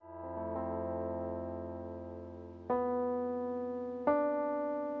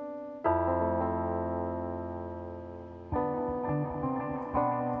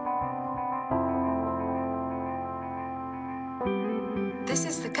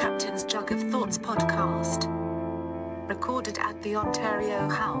Captain's Jug of Thoughts podcast. Recorded at the Ontario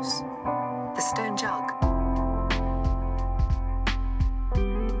House. The Stone Jug.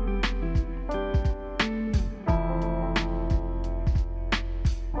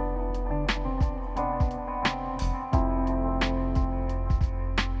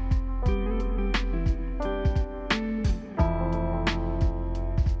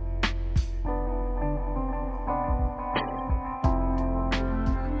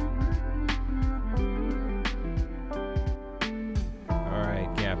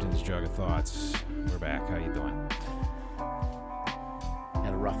 Thoughts. We're back. How you doing?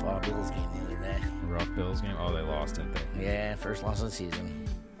 Had a rough Bills game the other day. Rough Bills game? Oh, they lost, didn't they? Yeah, first loss of the season.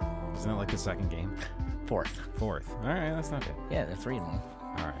 Isn't it like the second game? Fourth. All right, that's not bad. Yeah, they're 3-1.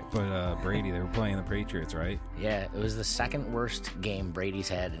 All right, but Brady, they were playing the Patriots, right? Yeah, it was the second worst game Brady's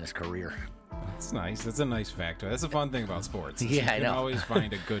had in his career. That's nice. That's a nice factoid. That's a fun thing about sports. Yeah, I know. You can always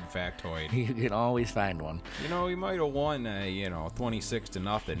find a good factoid. You can always find one. You know, he might have won,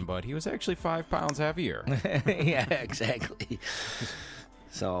 26-0, but he was actually 5 pounds heavier. Yeah, exactly.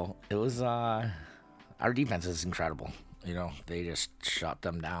 So it was. Our defense is incredible. You know, they just shut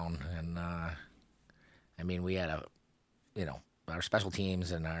them down, and we had our special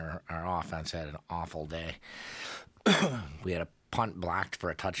teams and our offense had an awful day. We had a punt blocked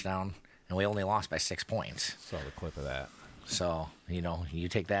for a touchdown. And we only lost by 6 points. Saw the clip of that. So, you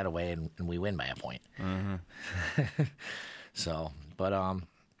take that away and we win by a point. Mm-hmm. So, but, I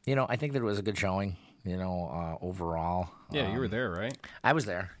think that it was a good showing, overall. Yeah, you were there, right? I was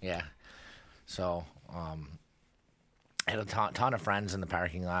there, yeah. So, I had a ton of friends in the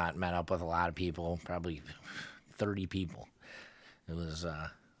parking lot, met up with a lot of people, probably 30 people. It was,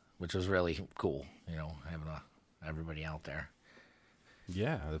 which was really cool, having everybody out there.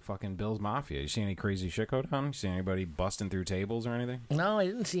 Yeah, the fucking Bills Mafia. You see any crazy shit go down? You see anybody busting through tables or anything? No, I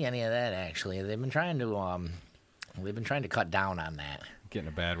didn't see any of that, actually. They've been trying to cut down on that. Getting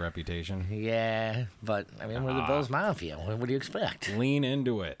a bad reputation. Yeah, but, we're the Bills Mafia. What do you expect? Lean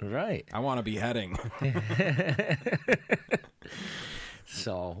into it. Right. I want to be heading.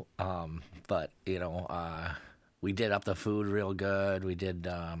 So, we did up the food real good. We did,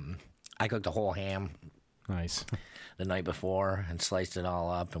 I cooked a whole ham. Nice. The night before and sliced it all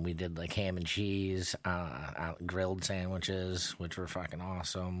up, and we did like ham and cheese, grilled sandwiches, which were fucking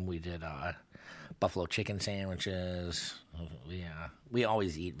awesome. We did buffalo chicken sandwiches. We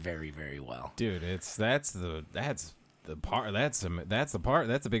always eat very, very well, dude. That's the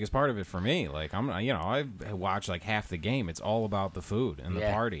biggest part of it for me. Like I watch like half the game. It's all about the food and the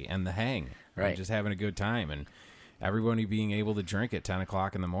party and the hang, right? And just having a good time and everybody being able to drink at 10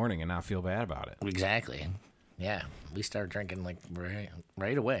 o'clock in the morning and not feel bad about it. Exactly. Yeah, we started drinking like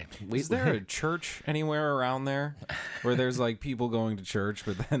right away. Is there a church anywhere around there where there's like people going to church,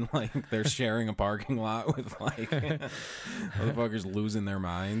 but then like they're sharing a parking lot with like motherfuckers losing their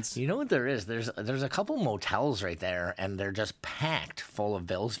minds? You know what there is? There's a couple motels right there, and they're just packed full of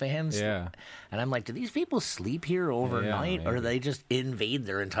Bills fans. Yeah. And I'm like, do these people sleep here overnight, or do they just invade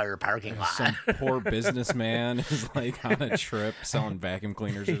their entire parking lot? Some poor businessman is like on a trip selling vacuum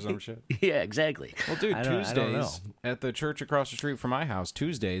cleaners or some shit. Yeah, exactly. Well, dude, Tuesdays at the church across the street from my house,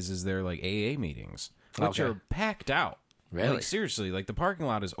 Tuesdays is their like AA meetings, which are packed out. Really? Like, seriously, like the parking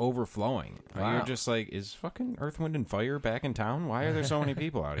lot is overflowing. Wow. You're just like, is fucking Earth, Wind, and Fire back in town? Why are there so many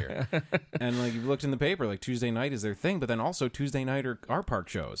people out here? And like you've looked in the paper, like Tuesday night is their thing, but then also Tuesday night are our park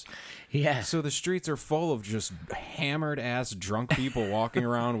shows. Yeah. So the streets are full of just hammered ass drunk people walking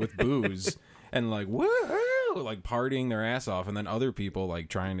around with booze and like woohoo, like partying their ass off, and then other people like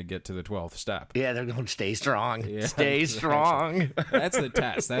trying to get to the 12th step. Yeah, they're going stay strong. Yeah, stay strong. That's the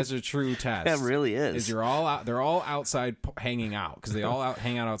test. That's a true test. That really is. Is you're all out. They're all outside hanging out because they all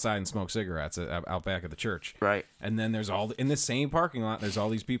hang out outside and smoke cigarettes out back of the church. Right. And then there's all in the same parking lot. There's all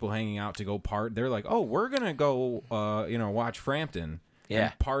these people hanging out to go part. They're like, oh, we're gonna go, watch Frampton. Yeah.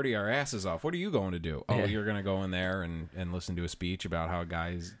 And party our asses off. What are you going to do? Oh, Yeah. You're going to go in there and listen to a speech about how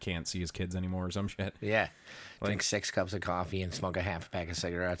guys can't see his kids anymore or some shit. Yeah. Drink 6 cups of coffee and smoke a half pack of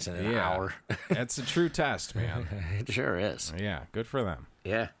cigarettes in an hour. That's a true test, man. It sure is. Yeah, good for them.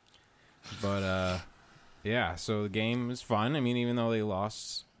 Yeah. But, so the game was fun. I mean, even though they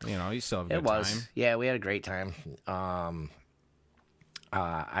lost, you still have a good time. Yeah, we had a great time.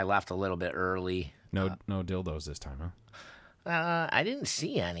 I left a little bit early. No dildos this time, huh? I didn't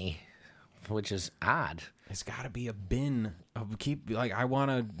see any, which is odd. It's got to be a bin of I want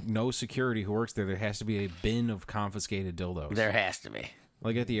to know security who works there. There has to be a bin of confiscated dildos. There has to be.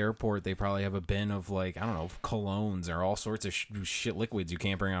 Like at the airport, they probably have a bin of colognes or all sorts of shit liquids you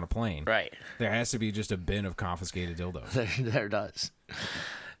can't bring on a plane. Right. There has to be just a bin of confiscated dildos. There does.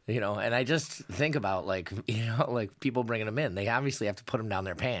 And I just think about, like, like people bringing them in. They obviously have to put them down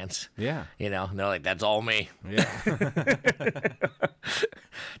their pants. Yeah. And they're like, that's all me. Yeah.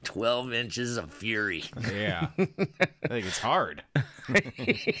 12 inches of fury. Yeah. I think it's hard.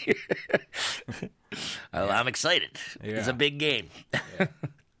 I'm excited. It's Yeah. a big game.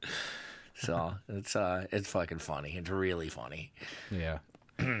 So it's fucking funny. It's really funny. Yeah.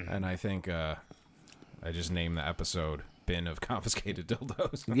 And I think I just named the episode Bin of Confiscated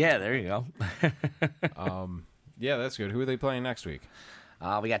Dildos. Yeah, there you go. Yeah, that's good. Who are they playing next week?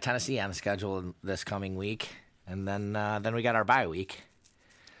 We got Tennessee on the schedule this coming week, and then we got our bye week.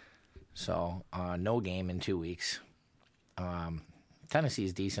 So no game in 2 weeks.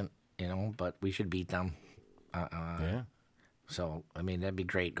 Tennessee's decent, but we should beat them. Yeah. So I mean, that'd be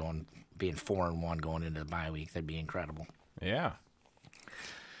great being 4-1 going into the bye week. That'd be incredible. Yeah.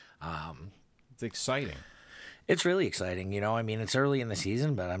 It's exciting. It's really exciting, I mean, it's early in the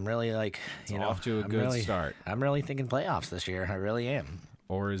season, but I'm really Off to a good start. I'm really thinking playoffs this year. I really am.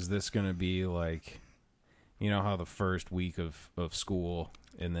 Or is this going to be like, how the first week of school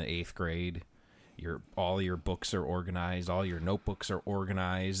in the 8th grade, all your books are organized, all your notebooks are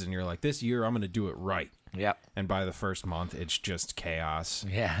organized, and you're like, this year I'm going to do it right. Yep. And by the first month, it's just chaos.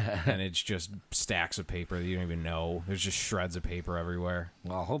 Yeah. And it's just stacks of paper that you don't even know. There's just shreds of paper everywhere.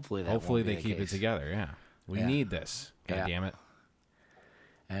 Well, hopefully They keep it together, yeah. We need this. God damn it.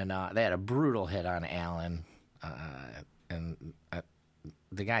 And they had a brutal hit on Allen, and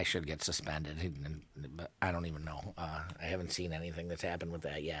the guy should get suspended. But I don't even know. I haven't seen anything that's happened with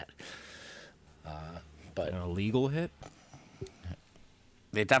that yet. But An illegal hit?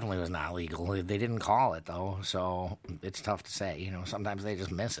 it definitely was not illegal. They didn't call it, though, so it's tough to say. Sometimes they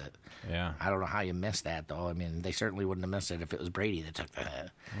just miss it. Yeah. I don't know how you miss that, though. I mean, they certainly wouldn't have missed it if it was Brady that took the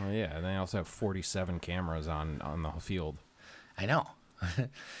hit. Well, yeah, and they also have 47 cameras on the field. I know.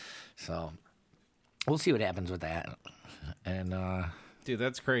 So we'll see what happens with that. And Dude,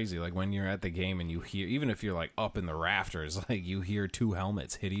 that's crazy. Like, when you're at the game and you hear, even if you're, like, up in the rafters, like, you hear two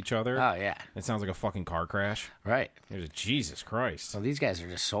helmets hit each other. oh yeah, It sounds like a fucking car crash. right. There's Jesus Christ. So these guys are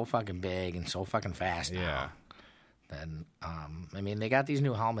just so fucking big and so fucking fast Yeah. now. And I mean, they got these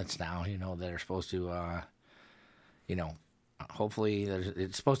new helmets now, that are supposed to, hopefully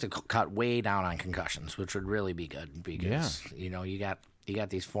it's supposed to cut way down on concussions, which would really be good because you got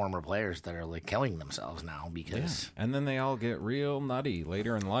these former players that are like killing themselves now because And then they all get real nutty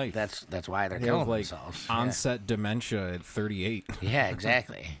later in life. that's why they're They killing have, like, themselves. onset dementia at 38. Yeah,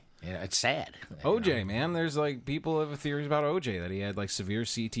 exactly. It's sad. OJ, man, there's like people have theories about OJ that he had like severe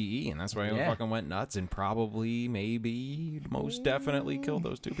CTE, and that's why he Yeah. fucking went nuts and probably, maybe, most definitely killed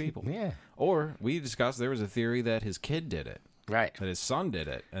those two people. Yeah. Or we discussed there was a theory that his kid did it, Right. that his son did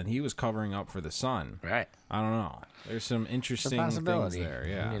it, and he was covering up for the son. Right. I don't know. There's some It's a interesting things possibility. there.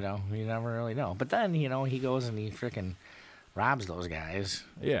 Yeah. You never really know. But then, he goes and he freaking robs those guys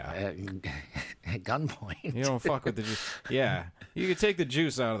Yeah. at gunpoint. You don't fuck with the juice. Yeah. You can take the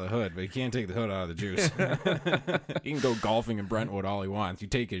juice out of the hood, but you can't take the hood out of the juice. He can go golfing in Brentwood all he wants. You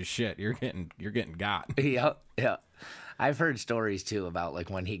take his shit, you're getting got. Yeah. I've heard stories too about like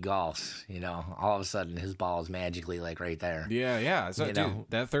when he golfs, all of a sudden his ball is magically like right there. Yeah. So, You dude, know.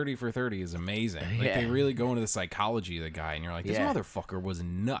 that 30 for 30 is amazing. Like, Yeah. they really go into the psychology of the guy, and you're like, this Yeah. motherfucker was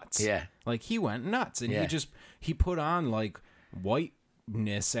nuts. Yeah. Like, he went nuts, and Yeah. he put on like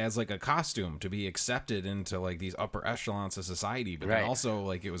whiteness as like a costume to be accepted into like these upper echelons of society, but then Right. also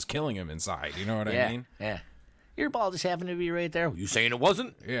like it was killing him inside. You know what Yeah. I mean? Yeah. Your ball just happened to be right there. You saying it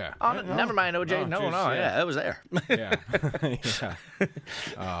wasn't? Yeah. Oh, Yeah, never mind, OJ. No, juice, yeah, it was there. Yeah. Yeah.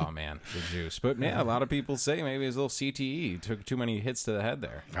 Oh, man. The juice. But, yeah, a lot of people say maybe his little CTE took too many hits to the head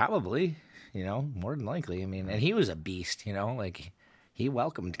there. Probably, more than likely. I mean, and he was a beast, like he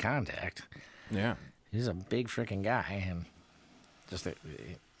welcomed contact. Yeah. He's a big freaking guy and just an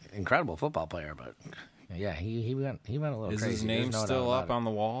incredible football player. But yeah, he went a little Is crazy. his name There's no still doubt up about on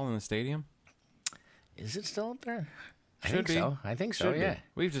the wall in the stadium? it. Is it still up there? I Should think be. so. I think so. Should be. Yeah.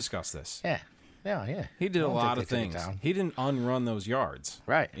 We've discussed this. Yeah. Yeah. He did I a don't lot think of they took it things. down. He didn't unrun those yards.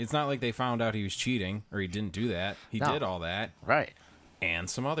 Right. It's not like they found out he was cheating or he didn't do that. He No. did all that Right. and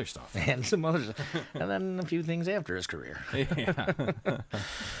some other stuff. And some others, and then a few things after his career. Yeah.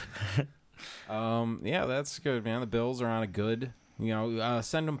 Yeah, that's good, man. The Bills are on a good,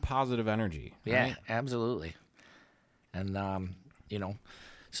 send them positive energy. Yeah, right? absolutely. And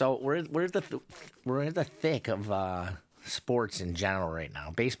so we're in the thick of sports in general right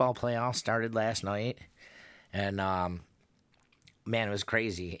now. Baseball playoffs started last night, and man, it was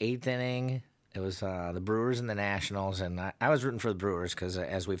crazy. 8th inning. It was the Brewers and the Nationals, and I was rooting for the Brewers because,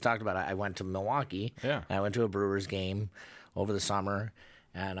 as we've talked about, I went to Milwaukee. Yeah. And I went to a Brewers game over the summer,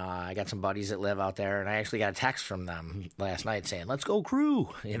 And I got some buddies that live out there, and I actually got a text from them last night saying, "Let's go, Crew,"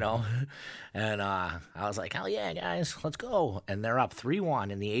 you know. And I was like, "Hell yeah, guys, let's go!" And they're up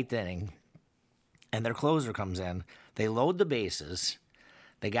 3-1 in the 8th inning, and their closer comes in. They load the bases.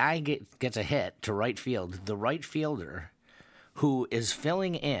 The guy gets a hit to right field. The right fielder, who is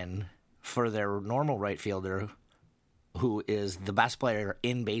filling in for their normal right fielder, who is the best player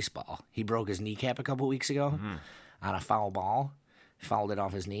in baseball. He broke his kneecap a couple weeks ago on a foul ball. Fouled it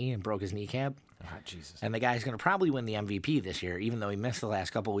off his knee and broke his kneecap. Ah, Jesus. And the guy's going to probably win the MVP this year, even though he missed the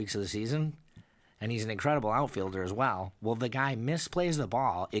last couple weeks of the season. And he's an incredible outfielder as well. Well, the guy misplays the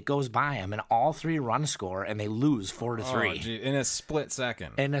ball. It goes by him, and all 3 runs score, and they lose 4-3. Oh, gee, in a split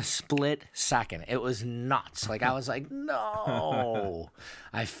second. In a split second. It was nuts. Like, I was like, no.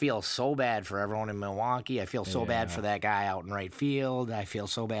 I feel so bad for everyone in Milwaukee. I feel so bad for that guy out in right field. I feel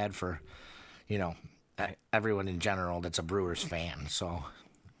so bad for, everyone in general that's a Brewers fan. So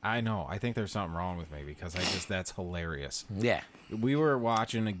I know. I think there's something wrong with me because that's hilarious. yeah. We were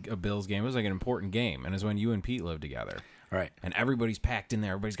watching a Bills game. It was like an important game, and it's when you and Pete lived together. Right. And everybody's packed in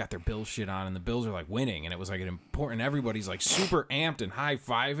there. Everybody's got their Bills shit on, and the Bills are like winning, and it was like an important. Everybody's like super amped and high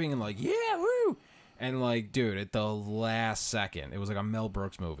fiving and like, yeah, woo. And like, dude, at the last second, it was like a Mel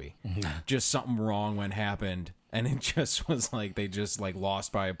Brooks movie. Just something wrong when happened. And it just was like they just like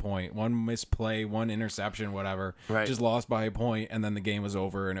lost by a point. One misplay, one interception, whatever. Right. Just lost by a point, and then the game was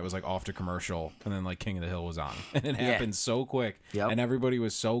over, and it was like off to commercial, and then like King of the Hill was on, and it happened so quick, Yep. and everybody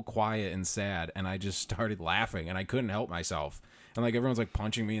was so quiet and sad, and I just started laughing, and I couldn't help myself, and like everyone's like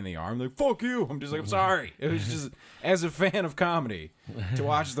punching me in the arm, like fuck you. I'm just like I'm sorry. It was just as a fan of comedy to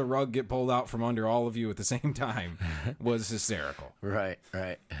watch the rug get pulled out from under all of you at the same time was hysterical. Right.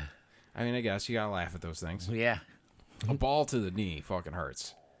 Right. I mean, I guess you gotta laugh at those things. Yeah. A ball to the knee fucking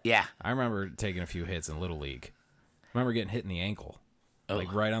hurts. Yeah. I remember taking a few hits in Little League. I remember getting hit in the ankle.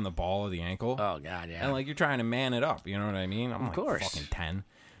 Like right on the ball of the ankle. Oh, God, yeah. And like you're trying to man it up, you know what I mean? I'm Of like course. fucking 10.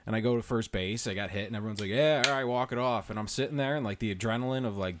 And I go to first base, I got hit, and everyone's like, yeah, all right, walk it off. And I'm sitting there, and like the adrenaline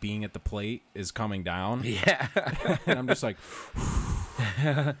of like being at the plate is coming down. Yeah. And I'm just like,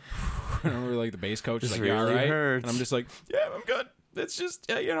 and I remember like the base coach is This like, you all really right? hurts. And I'm just like, yeah, I'm good. It's just,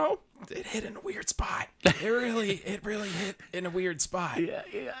 it hit in a weird spot. It really hit in a weird spot. Yeah.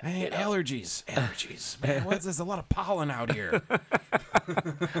 Man, allergies, man. There's a lot of pollen out here.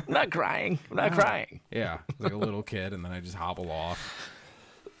 I'm not crying. I'm not crying. Yeah, like a little kid, and then I just hobble off.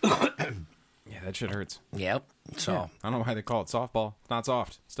 Yeah, that shit hurts. Yep. So, I don't know why they call it softball. It's not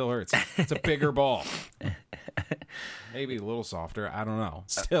soft. Still hurts. It's a bigger ball. Maybe a little softer. I don't know.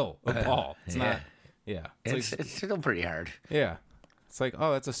 Still a ball. It's not. Yeah. it's like, still pretty hard. yeah. It's like,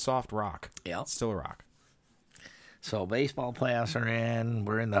 oh, that's a soft rock. Yep. It's still a rock. So baseball playoffs are in.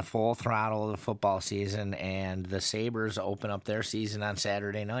 We're in the full throttle of the football season, and the Sabres open up their season on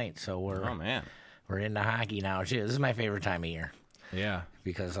Saturday night. So Oh, man. we're into hockey now too. This is my favorite time of year Yeah.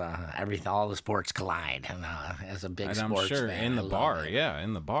 because all the sports collide. And as a big And sports I'm sure fan, in the I love bar, it. yeah,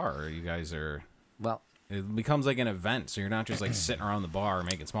 in the bar, you guys are. Well, It becomes like an event, so you're not just like sitting around the bar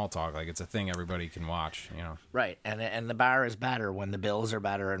making small talk. Like it's a thing everybody can watch, you know. right, and the bar is better when the Bills are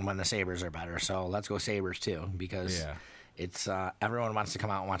better and when the Sabres are better. So let's go Sabres too because Yeah. it's everyone wants to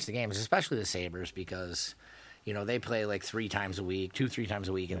come out and watch the games, especially the Sabres because they play like 3 times a week, 2-3 times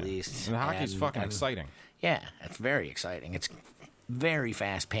a week at least. And hockey's fucking exciting. Yeah, it's very exciting. It's very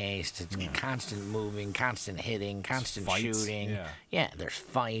fast paced. It's constant moving, constant hitting, constant fights, shooting. yeah. There's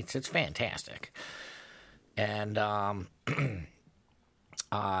fights. It's fantastic. And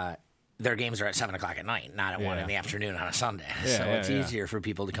their games are at 7:00 at night, not at 1 in the afternoon on a Sunday. Yeah, so it's yeah. easier for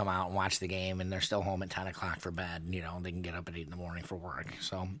people to come out and watch the game, and they're still home at 10:00 for bed. They can get up at 8 in the morning for work.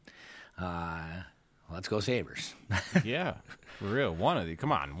 So let's go Sabres. Yeah, for real. One of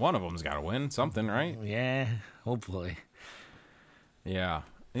them's got to win something, right? Yeah, hopefully. Yeah.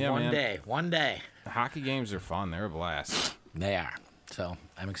 One day. Hockey games are fun. They're a blast. They are. So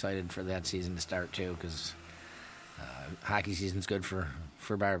I'm excited for that season to start too, because hockey season's good for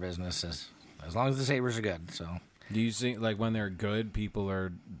bar business as long as the Sabres are good. So Do you see like when they're good, people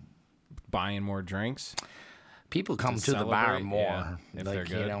are buying more drinks? people come To to the bar celebrate, more yeah, if they're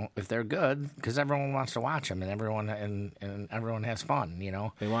good. if they're good, because everyone wants to watch them, and everyone has fun.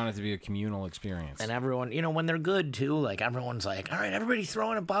 They want it to be a communal experience. And everyone, when they're good too, like everyone's like, all right, everybody throw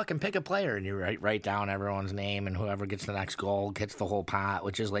in a buck and pick a player, and you write down everyone's name, and whoever gets the next goal gets the whole pot,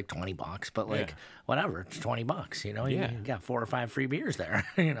 which is like $20. But like whatever, it's $20. You Yeah. got 4 or 5 free beers there.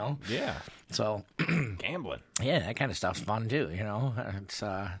 Yeah, So gambling. yeah, that kind of stuff's fun too. It's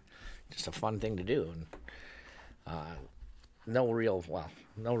just a fun thing to do. And, no real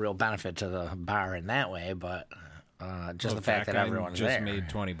benefit to the bar in that way, but Just the fact that guy everyone's just there. made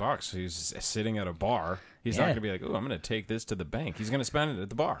 $20. He's sitting at a bar. He's not Yeah. going to be like, "Oh, I'm going to take this to the bank." He's going to spend it at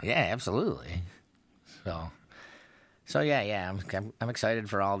the bar. Yeah, absolutely. So yeah. I'm excited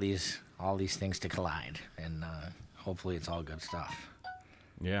for all these things to collide, and hopefully it's all good stuff.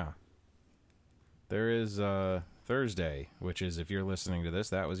 Yeah. There is Thursday, which is, if you're listening to this,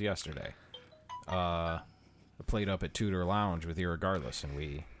 that was yesterday. I played up at Tudor Lounge with Irregardless, and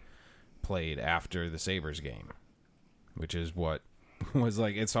we played after the Sabres game, which is what was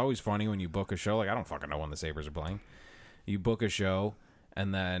like. It's always funny when you book a show. Like, I don't fucking know when the Sabres are playing. You book a show,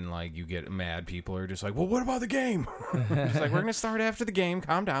 and then like you get mad. People are just like, "Well, what about the game?" It's like, we're gonna start after the game.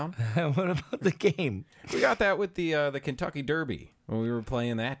 Calm down. What about the game? We got that with the Kentucky Derby when we were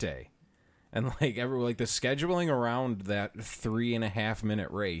playing that day. And like the scheduling around that 3.5 minute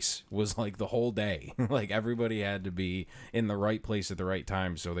race was like the whole day. Like, everybody had to be in the right place at the right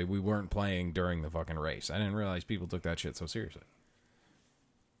time so that we weren't playing during the fucking race. I didn't realize people took that shit so seriously.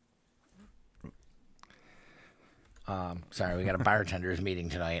 Sorry, we got a bartenders meeting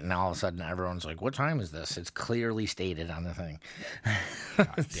tonight, and all of a sudden everyone's like, "What time is this?" It's clearly stated on the thing.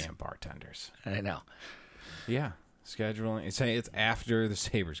 Goddamn bartenders. I know. Yeah, scheduling. It's after the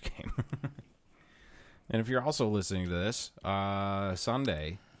Sabres game. And if you're also listening to this,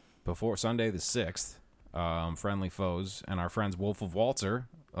 Sunday the 6th, Friendly Foes and our friends Wolf of Walter,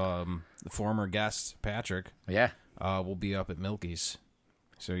 the former guest Patrick, Yeah. will be up at Milky's.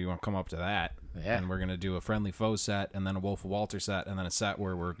 So you want to come up to that. Yeah. And we're going to do a Friendly Foes set, and then a Wolf of Walter set, and then a set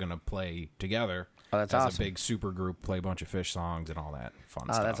where we're going to play together. Oh, that's as awesome. a big super group, play a bunch of Fish songs and all that fun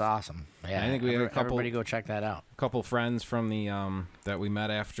Oh, stuff. that's awesome. Yeah, I think we had a couple- Everybody go check that out. Couple friends from the that we met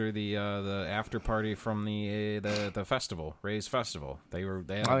after the after party from the festival, Ray's Festival. They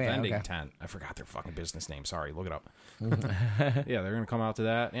had a vending tent. I forgot their fucking business name. Sorry, look it up. Yeah, they're gonna come out to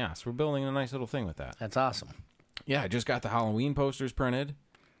that. Yeah, so we're building a nice little thing with that. That's awesome. Yeah, I just got the Halloween posters printed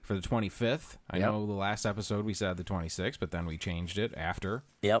for the 25th. I Yep. know the last episode we said the 26th, but then we changed it after.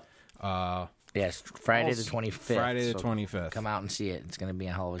 Yep. Yes, Friday the Also- 25th. Friday the so 25th. Come out and see it. It's going to be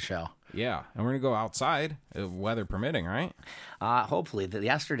a hell of a show. Yeah, and we're gonna go outside, weather permitting, right? Hopefully,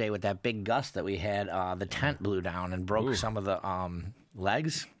 yesterday with that big gust that we had, the tent blew down and broke some of the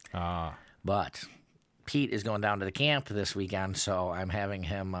legs. But Pete is going down to the camp this weekend, so I'm having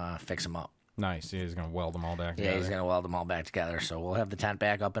him fix them up. Nice. Yeah, he's gonna weld them all back together. Yeah, he's going to weld them all back together. So we'll have the tent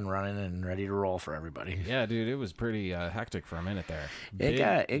back up and running and ready to roll for everybody. Yeah, dude, it was pretty hectic for a minute there.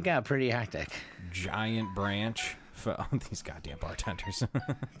 It got pretty hectic. Giant branch. These goddamn bartenders.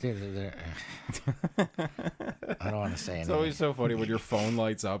 Dude, I don't want to say anything. It's always so funny when your phone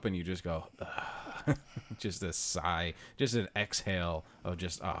lights up and you just go, ugh. Just a sigh, just an exhale of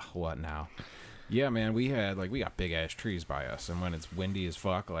just, what now? Yeah, man, we got big ass trees by us, and when it's windy as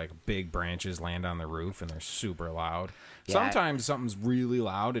fuck, like big branches land on the roof and they're super loud. Yeah. Sometimes something's really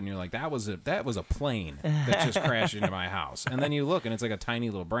loud and you're like, that was a plane that just crashed into my house. And then you look and it's like a tiny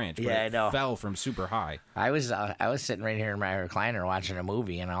little branch, but Yeah, I it know. fell from super high. I was sitting right here in my recliner watching a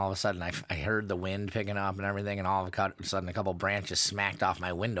movie, and all of a sudden I heard the wind picking up and everything, and all of a sudden a couple branches smacked off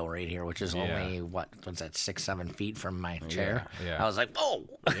my window right here, which is only what's that, 6-7 feet from my chair. Yeah. I was like, whoa!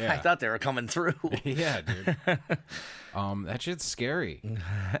 Yeah. I thought they were coming through. Yeah, dude. That shit's scary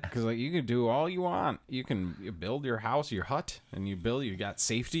because like you can do all you want. You build your house, your hut, and you got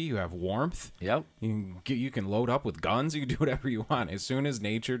safety. You have warmth. Yep. You can load up with guns. You can do whatever you want. As soon as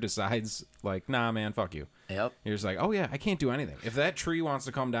nature decides, like, nah, man, fuck you. Yep. You're just like, oh yeah, I can't do anything. If that tree wants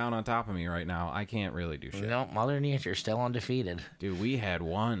to come down on top of me right now, I can't really do shit. No, Mother Nature still undefeated. Dude, we had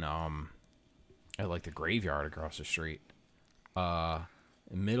one at like the graveyard across the street.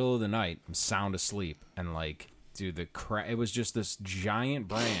 Middle of the night, I'm sound asleep, and like, dude, it was just this giant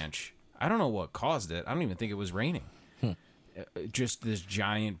branch. I don't know what caused it. I don't even think it was raining. Just this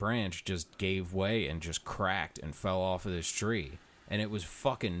giant branch just gave way and just cracked and fell off of this tree, and it was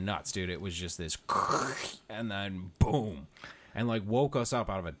fucking nuts, dude. It was just this, and then boom, and like woke us up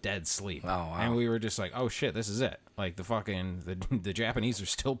out of a dead sleep. Oh, wow. And we were just like, oh shit, this is it. Like the Japanese are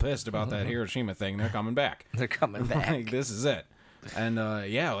still pissed about that Hiroshima thing. They're coming back. They're coming back. Like, this is it. And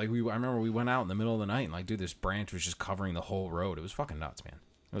yeah, like I remember we went out in the middle of the night and like, dude, this branch was just covering the whole road. It was fucking nuts, man.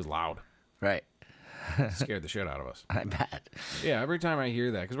 It was loud. Right. It scared the shit out of us. I bet. Yeah, every time I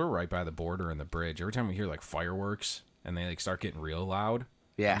hear that, because we're right by the border and the bridge, every time we hear like fireworks and they like start getting real loud,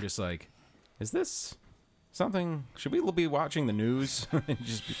 Yeah. I'm just like, is this something? Should we be watching the news?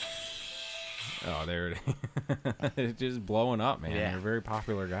 Oh, there it is. It's just blowing up, man. Yeah. You're a very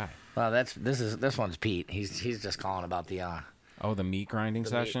popular guy. Well, this one's Pete. He's just calling about the Oh, the meat grinding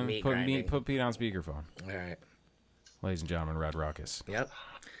session? meat Put grinding. Pete on speakerphone. All right. Ladies and gentlemen, Red Ruckus. Yep.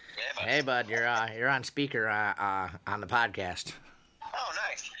 Hey, bud, you're on speaker on the podcast. Oh,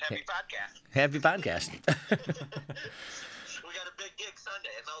 nice. Happy podcast. Happy podcast. We got a big gig Sunday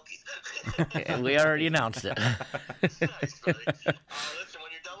at Melky's. We already announced it. Nice, buddy. Listen,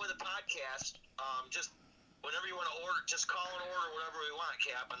 when you're done with the podcast, just whenever you want to order, just call and order whatever we want,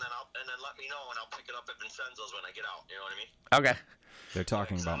 Cap, and then let me know, and I'll pick it up at Vincenzo's when I get out. You know what I mean? Okay. They're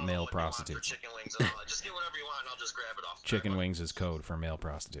talking So I about don't know male what you want for prostitutes. Chicken wings and all that. Just get whatever you want, and I'll just grab it off. Chicken wings is code for male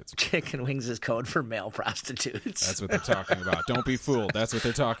prostitutes. Chicken wings is code for male prostitutes. That's what they're talking about. Don't be fooled. That's what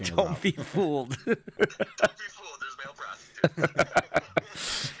they're talking Don't about. be fooled. Don't be fooled. There's male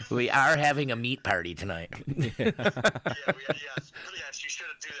prostitutes. We are having a meat party tonight. Yes, you should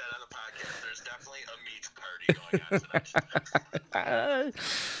do that on the podcast. There's definitely a meat party going on tonight.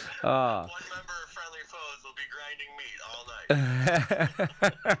 One member of Friendly Foes will be grinding meat all night.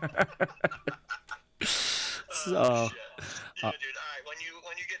 So, Yeah, dude. All right, when you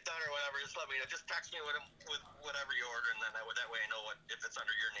get done or whatever, just let me know. Just text me with whatever you order, and then that way I know if it's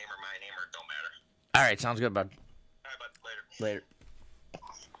under your name or my name, or it don't matter. all right, sounds good, bud. All right, bud. Later. Later.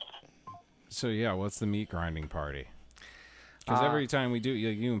 So yeah, what's the meat grinding party? Because every time we do,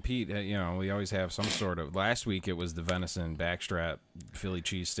 you and Pete, we always have some sort of. Last week it was the venison backstrap Philly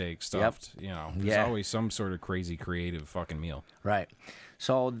cheesesteak stuffed. There's always some sort of crazy creative fucking meal. Right.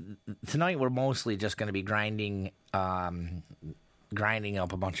 So tonight we're mostly just going to be grinding up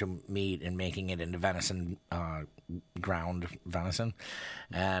a bunch of meat and making it into venison, ground venison.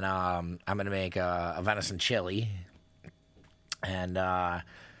 And I'm going to make a venison chili. And,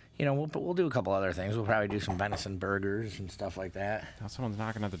 we'll do a couple other things. We'll probably do some venison burgers and stuff like that. Now someone's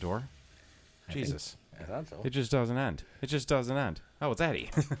knocking at the door. Jesus. I thought so. It just doesn't end. Oh, it's Eddie.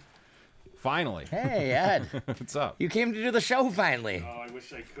 Finally. Hey, Ed. What's up? You came to do the show finally. Oh, I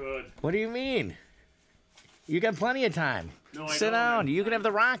wish I could. What do you mean? You got plenty of time. No, I Sit don't. down. You can have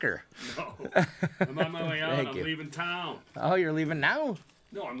the rocker. No. I'm on my way out. Thank I'm you. leaving town. Oh, you're leaving now?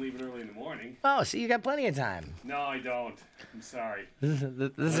 No, I'm leaving early in the morning. Oh, see, you got plenty of time. No, I don't. I'm sorry.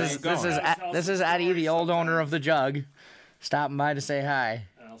 This going? is Eddie, the old owner of the Jug, stopping by to say hi.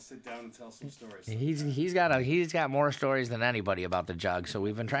 I'll sit down and tell some stories. He's got more stories than anybody about the Jug, so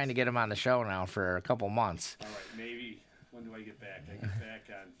we've been trying to get him on the show now for a couple months. All right, maybe. When do I get back? I get back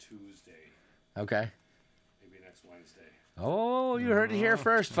on Tuesday. Okay. Maybe next Wednesday. Oh, you heard it here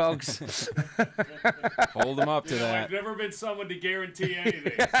first, folks. Hold them up to I've that. never been someone to guarantee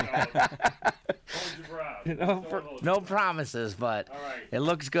anything, so hold your brow. No promises, but All right. it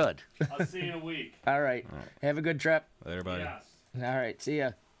looks good. I'll see you in a week. All right. Have a good trip. Later, buddy. Yes. All right. See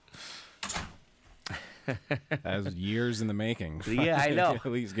ya. That was years in the making. Yeah, I know. At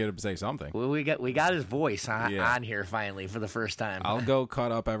least get him to say something. Well, we got his voice Yeah. on here finally for the first time. I'll go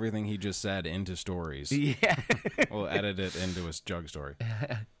cut up everything he just said into stories. Yeah. We'll edit it into his Jug story.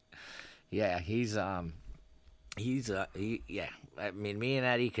 Yeah, yeah. I mean, me and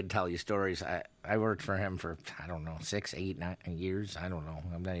Eddie could tell you stories. I worked for him for, I don't know, 6, 8, 9 years. I don't know.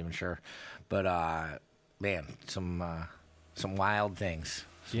 I'm not even sure. But, man, some wild things.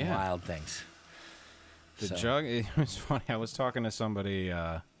 Yeah. Wild things. The So- Jug, it was funny. I was talking to somebody,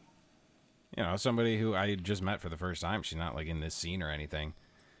 somebody who I had just met for the first time. She's not like in this scene or anything.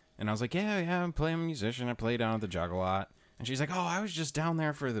 And I was like, yeah, I'm a musician. I play down at the Jug a lot. And she's like, oh, I was just down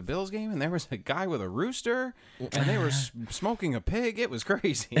there for the Bills game, and there was a guy with a rooster, and they were smoking a pig. It was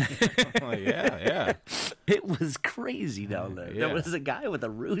crazy. I'm like, yeah. It was crazy down there. Yeah. There was a guy with a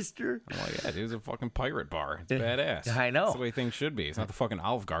rooster. I'm like, yeah, dude, it's a fucking pirate bar. It's badass. I know. That's the way things should be. It's not the fucking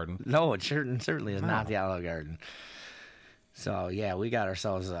Olive Garden. No, it certainly is not the Olive Garden. So, yeah, we got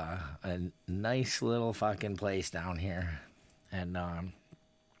ourselves a nice little fucking place down here. And,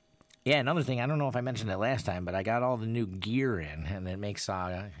 yeah, another thing, I don't know if I mentioned it last time, but I got all the new gear in, and it makes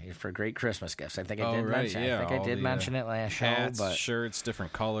for great Christmas gifts. I think I did mention. Yeah, I think I all did the, mention it last hats, show, but shirts,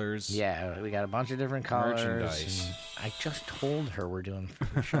 different colors. yeah, we got a bunch of different colors. Merchandise. and I just told her we're doing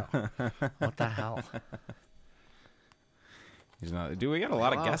the show. What the hell? He's not. Dude, we got a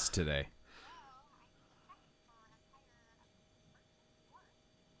lot of Hello? guests today.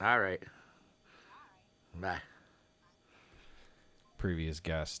 All right. Bye. Previous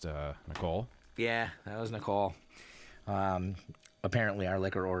guest, Nicole. Yeah, that was Nicole. Apparently, our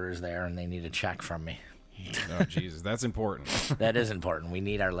liquor order is there, and they need a check from me. Oh, Jesus, that's important. That is important. We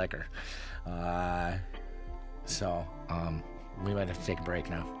need our liquor. So, we might have to take a break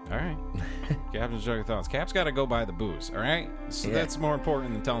now. All right. Captain's Jug of Thoughts. Cap's got to go buy the booze, all right? So Yeah. that's more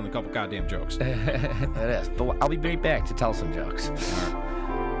important than telling a couple goddamn jokes. It is. But I'll be right back to tell some jokes.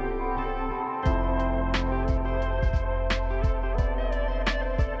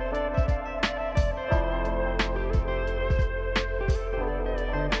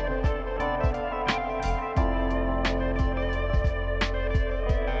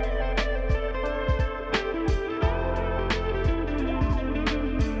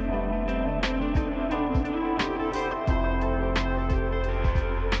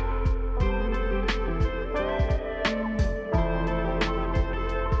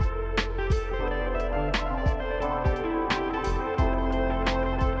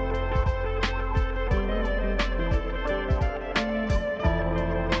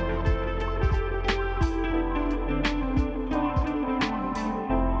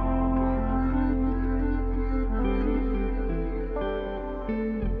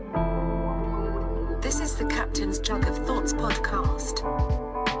 Captain's Jug of Thoughts podcast.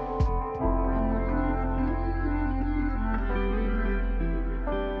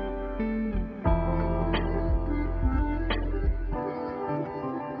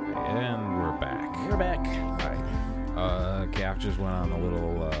 And we're back. We're back. Cap just went on a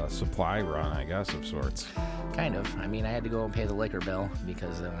little supply run, I guess, of sorts. Kind of. I mean, I had to go and pay the liquor bill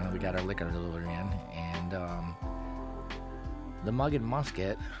because we got our liquor delivery in, and the Mug and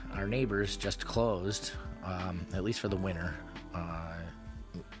Musket, our neighbors, just closed, at least for the winter,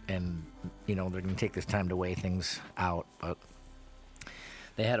 and they're going to take this time to weigh things out, but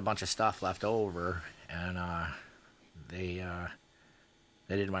they had a bunch of stuff left over, and they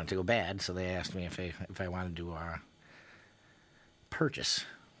didn't want it to go bad, so they asked me if I wanted to purchase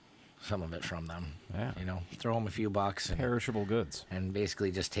some of it from them. Yeah. Throw them a few bucks Perishable goods. and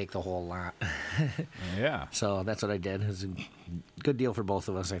basically just take the whole lot. Yeah. So that's what I did. It was a good deal for both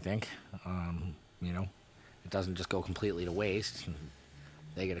of us, I think. It doesn't just go completely to waste.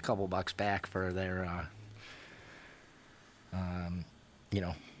 They get a couple bucks back for their,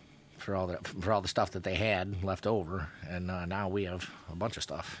 for all the stuff that they had left over, and now we have a bunch of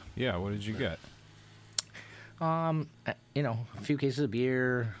stuff. Yeah, what did you get? A few cases of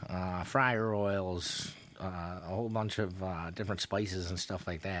beer, fryer oils, a whole bunch of different spices and stuff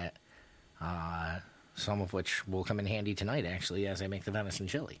like that. Some of which will come in handy tonight, actually, as I make the venison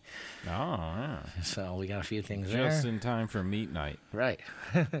chili. Oh, yeah. So we got a few things Just there. in time for meat night. Right.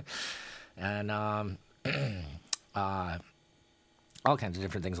 And all kinds of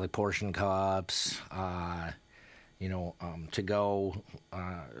different things like portion cups, to-go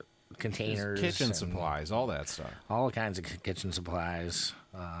containers. Kitchen and supplies, all that stuff. all kinds of kitchen supplies,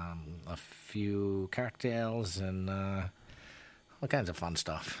 a few cocktails, and all kinds of fun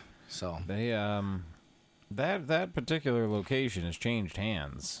stuff. So They that particular location has changed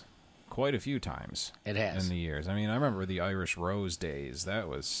hands quite a few times it has. in the years. I mean, I remember the Irish Rose days. That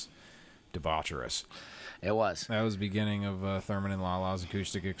was debaucherous. It was. That was the beginning of Thurman and Lala's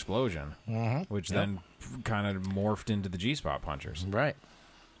Acoustic Explosion, which Yep. then kind of morphed into the G-Spot Punchers. Right.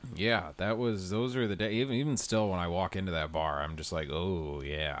 Yeah, those are the days. Even still, when I walk into that bar, I'm just like, oh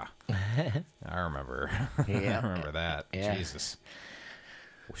yeah, I remember. Yeah. I remember that. Yeah. Jesus,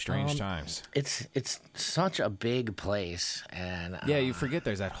 strange times. It's such a big place, and Yeah, you forget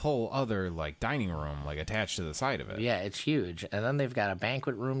there's that whole other like dining room like attached to the side of it. yeah, it's huge. And then they've got a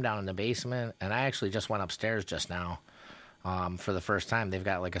banquet room down in the basement, and I actually just went upstairs just now for the first time. They've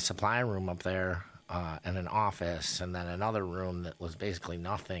got like a supply room up there. And an office, and then another room that was basically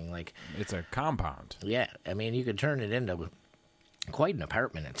nothing. Like, It's a compound. yeah, I mean, you could turn it into quite an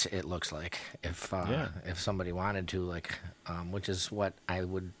apartment. It looks like if somebody wanted to, like, which is what I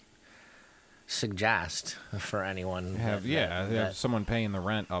would suggest for anyone. Have that- someone paying the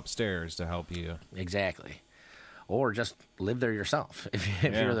rent upstairs to help you. exactly. Or just live there yourself. If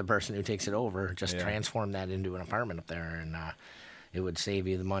Yeah. you're the person who takes it over, just Yeah. transform that into an apartment up there, and it would save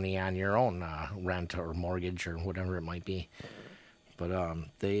you the money on your own rent or mortgage or whatever it might be. But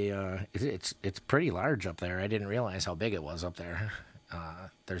it's pretty large up there. I didn't realize how big it was up there.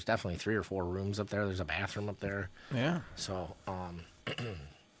 There's definitely 3 or 4 rooms up there. There's a bathroom up there. Yeah. So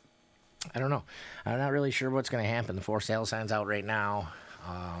I don't know. I'm not really sure what's going to happen. The for sale sign's out right now.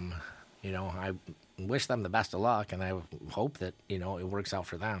 I wish them the best of luck, and I hope that it works out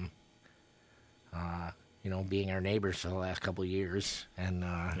for them. Being our neighbors for the last couple of years and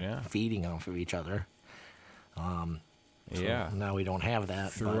feeding off of each other. So now we don't have that.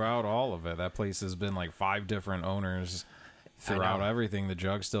 but Throughout all of it, that place has been like 5 different owners. Throughout know. everything, the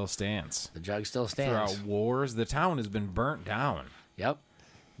jug still stands. the jug still stands. Throughout wars, the town has been burnt down. Yep.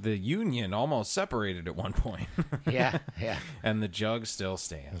 The Union almost separated at one point, Yeah. Yeah. and the jug still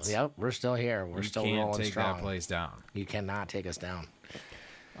stands. Yep. We're still here. We're You still can't rolling take strong. that place down. You cannot take us down.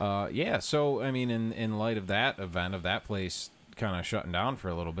 So I mean, in light of that event of that place kind of shutting down for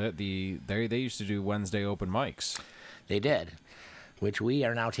a little bit, they used to do Wednesday open mics. They did, which we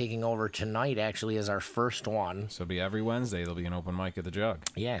are now taking over tonight. Actually, as our first one. So it'll be every Wednesday there'll be an open mic at the Jug.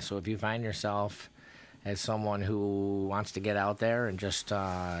 Yeah. So if you find yourself as someone who wants to get out there and just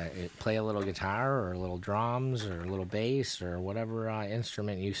play a little guitar or a little drums or a little bass or whatever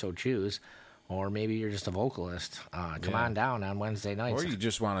instrument you so choose, or maybe you're just a vocalist, come on down on Wednesday nights. Or you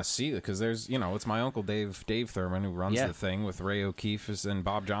just want to see it because there's, it's my uncle Dave Thurman who runs Yeah. the thing with Ray O'Keefe and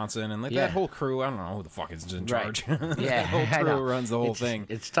Bob Johnson and like Yeah. that whole crew. I don't know who the fuck is in charge. Right. that Yeah, whole I crew know. runs the whole It's- thing.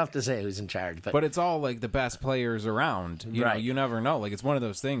 It's tough to say who's in charge, But it's all like the best players around. You know, Right. you never know. Like it's one of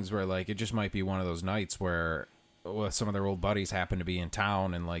those things where like it just might be one of those nights where some of their old buddies happen to be in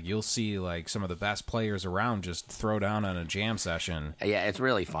town, and like you'll see like some of the best players around just throw down on a jam session. Yeah, it's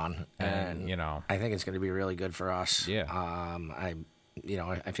really fun, And, you know, I think it's going to be really good for us. Yeah. I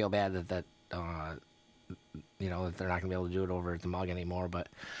feel bad that that they're not going to be able to do it over at the Mug anymore, but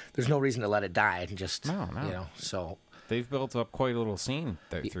there's no reason to let it die. And just No. so they've built up quite a little scene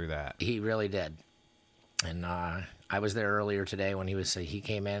through that. he really did. And I was there earlier today when he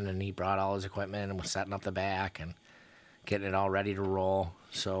came in and he brought all his equipment and was setting up the back and getting it all ready to roll.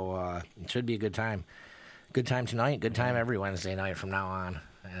 So it should be a good time. Good time tonight. Good time every Wednesday night from now on.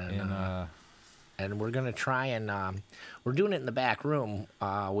 And we're gonna try and we're doing it in the back room,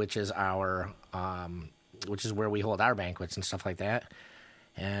 which is where we hold our banquets and stuff like that.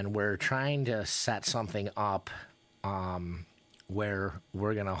 And we're trying to set something up where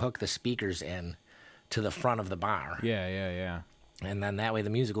we're gonna hook the speakers in to the front of the bar. Yeah. And then that way the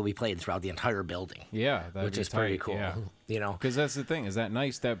music will be played throughout the entire building. Yeah, that'd which be is pretty tight, cool. yeah. Because that's the thing. Is that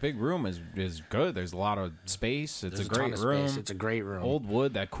nice? That big room is good. There's a lot of space. It's there's a great ton of room. space. It's a great room. Old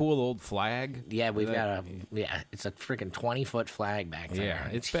wood. That cool old flag. Yeah, it's a freaking 20-foot flag back there. Yeah,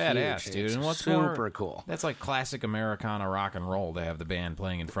 it's badass, huge. dude. It's And what's super more, cool. That's like classic Americana rock and roll to have the band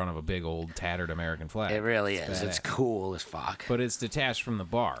playing in front of a big old tattered American flag. It really is. It's badass. cool as fuck. But it's detached from the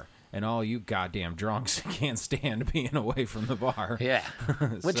bar. And all you goddamn drunks can't stand being away from the bar. Yeah,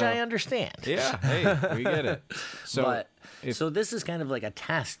 which So- I understand. Yeah, hey, we get it. So, So this is kind of like a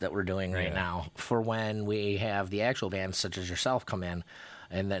test that we're doing right Yeah. now for when we have the actual bands such as yourself come in,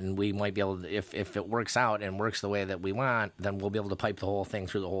 and then we might be able to, if it works out and works the way that we want, then we'll be able to pipe the whole thing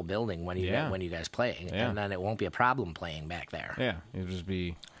through the whole building when you guys play, Yeah. and then it won't be a problem playing back there. yeah,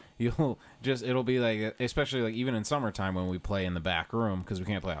 it'll be like, especially like even in summertime when we play in the back room because we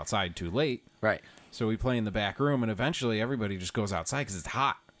can't play outside too late. Right. So we play in the back room, and eventually everybody just goes outside because it's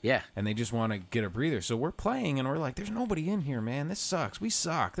hot. Yeah. And they just want to get a breather. So we're playing, and we're like, there's nobody in here, man. This sucks. We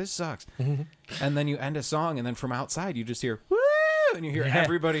suck. This sucks. And then you end a song, and then from outside, you just hear, woo! And you hear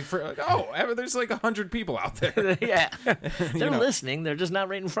everybody, there's like 100 people out there. Yeah. They're listening. They're just not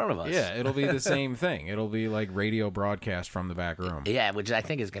right in front of us. Yeah, it'll be the same thing. It'll be like radio broadcast from the back room. Yeah, which I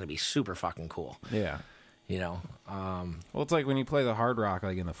think is going to be super fucking cool. Yeah. Um, Well, it's like when you play the Hard Rock,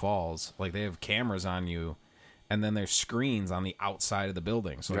 like in the falls, like they have cameras on you, and then there's screens on the outside of the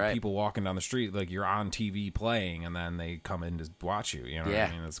building. So like Right. people walking down the street, like you're on TV playing, and then they come in to watch you. You know what Yeah.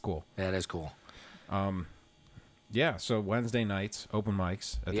 I mean? It's cool. that is cool. Yeah, so Wednesday nights, open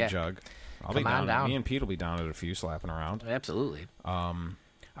mics at Yeah. the Jug. I'll Come be on down. Me and Pete will be down at a few slapping around. Absolutely.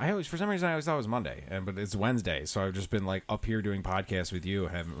 For some reason, I always thought it was Monday, but it's Wednesday. So I've just been like up here doing podcasts with you,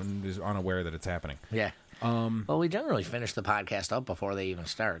 and was unaware that it's happening. Yeah. Well, we generally finish the podcast up before they even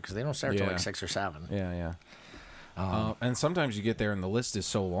start because they don't start till Yeah. like 6 or 7. Yeah. And sometimes you get there and the list is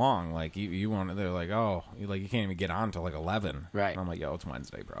so long, like you want. They're like, you can't even get on till like 11. Right. And I'm like, yo, it's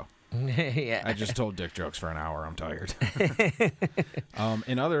Wednesday, bro. Yeah. I just told dick jokes for an hour. I'm tired.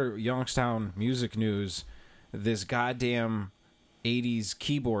 In other Youngstown music news, this goddamn 80s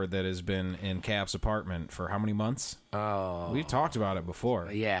keyboard that has been in Cap's apartment for how many months? Oh. We've talked about it before.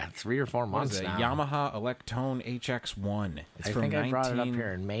 Yeah, 3 or 4 What months is it? now. Yamaha Electone HX1. It's I from think I brought it up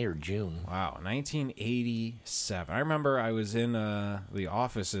here in May or June. Wow, 1987. I remember I was in the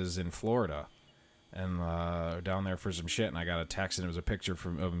offices in Florida, and down there for some shit, and I got a text, and it was a picture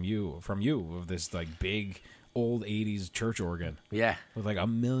from you of this like big old 80s church organ Yeah. with like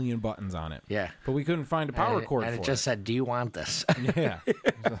 1 million buttons on it. Yeah. But we couldn't find a power cord and for it just said, "Do you want this?" Yeah.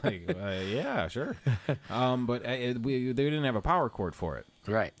 It's like, yeah, sure. But they didn't have a power cord for it.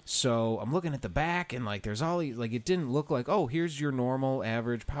 Right. So I'm looking at the back, and like there's all these, like it didn't look like, oh, here's your normal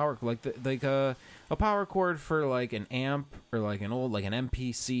average power, like a power cord for like an amp or like an old, like an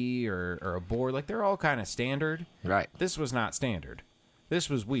MPC or a board. Like they're all kind of standard. Right. This was not standard. This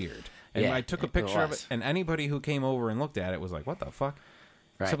was weird. And Yeah, I took a it picture of was. it, and anybody who came over and looked at it was like, what the fuck?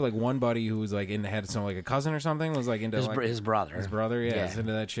 Right. Except like one buddy who was like had some like a cousin or something was like into His, like, his brother. his brother, yeah, Yeah. is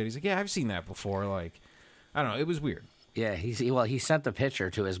into that shit. He's like, yeah, I've seen that before. Like, I don't know, it was weird. Yeah. He sent the picture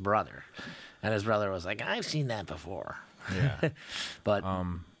to his brother, and his brother was like, "I've seen that before." Yeah. But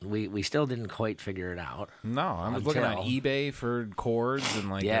we still didn't quite figure it out. No, I was looking on Until- eBay for cords, and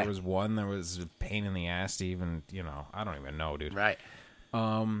like Yeah. there was one that was a pain in the ass to even, I don't even know, dude. Right.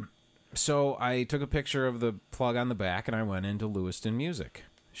 So I took a picture of the plug on the back, and I went into Lewiston Music.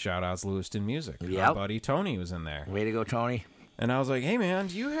 Shout outs Lewiston Music. Our Yep. buddy Tony was in there. Way to go, Tony. And I was like, hey, man,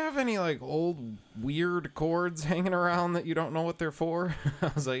 do you have any, like, old weird chords hanging around that you don't know what they're for?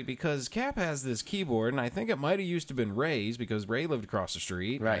 I was like, because Cap has this keyboard, and I think it might have used to been Ray's, because Ray lived across the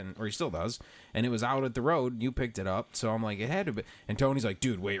street, Right. or he still does, and it was out at the road. You picked it up, so I'm like, it had to be. And Tony's like,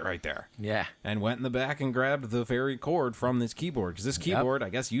 dude, wait right there. Yeah. And went in the back and grabbed the very chord from this keyboard, because this keyboard, I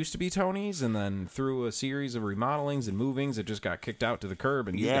guess, used to be Tony's, and then through a series of remodelings and movings, it just got kicked out to the curb,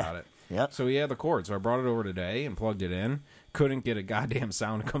 and you got it. Yep. So he had the cord, so I brought it over today and plugged it in. Couldn't get a goddamn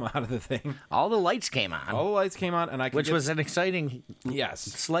sound to come out of the thing. All the lights came on, All the lights came on, and I could which get, was an exciting, yes.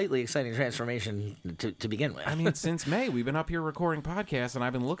 slightly exciting transformation to begin with. I mean, since May, we've been up here recording podcasts, and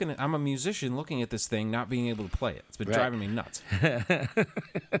I've been I'm a musician looking at this thing, not being able to play it. It's been Right. driving me nuts.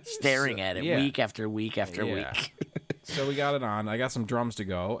 staring at it yeah. week after week after Yeah. week. So we got it on. I got some drums to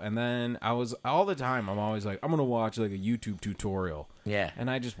go, and then I'm always like, I'm going to watch like a YouTube tutorial. Yeah. And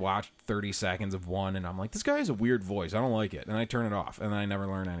I just watched 30 seconds of one, and I'm like, this guy has a weird voice. I don't like it. And I turn it off, and then I never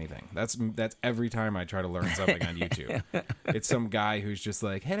learn anything. That's every time I try to learn something on YouTube. It's some guy who's just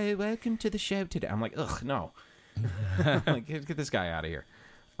like, hello, welcome to the show today. I'm like, ugh, no. I'm like, get this guy out of here.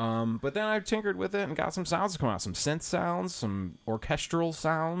 But then I tinkered with it and got some sounds to come out. Some synth sounds, some orchestral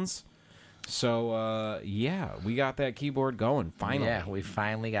sounds. So, yeah, we got that keyboard going, finally. Yeah, we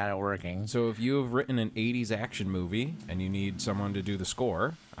finally got it working. So if you have written an 80s action movie and you need someone to do the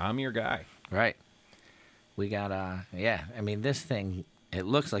score, I'm your guy. Right. We got, yeah, I mean, this thing, it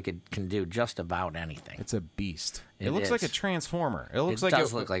looks like it can do just about anything. It's a beast. It It looks like a is. transformer. It looks It like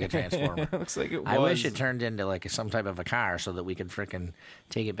does look like a transformer. It looks like it was. I wish it turned into like some type of a car so that we could frickin'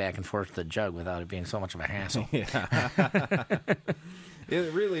 take it back and forth to the jug without it being so much of a hassle.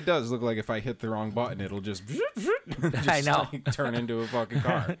 It really does look like if I hit the wrong button, it'll just, I know. like, turn into a fucking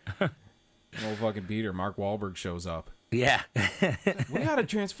car. Old fucking Peter, Mark Wahlberg shows up. Yeah. We got a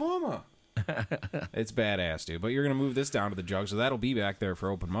transformer. It's badass, dude. But you're gonna move this down to the jug, so that'll be back there for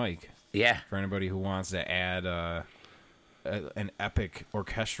open mic. Yeah. For anybody who wants to add an epic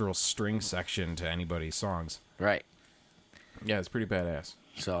orchestral string section to anybody's songs. Right. Yeah, it's pretty badass.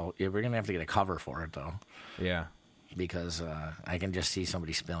 So yeah, we're going to have to get a cover for it, though, Yeah. because I can just see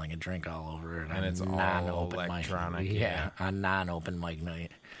somebody spilling a drink all over it. And on it's all non-open electronic, Mic. yeah. On non-open mic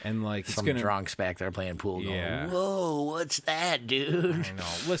night. And like it's Some gonna drunks back there playing pool Yeah. going, whoa, what's that, dude? I know.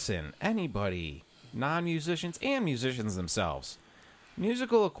 Listen, anybody, non-musicians and musicians themselves,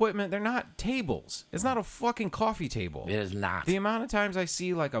 musical equipment, they're not tables. It's not a fucking coffee table. It is not. The amount of times I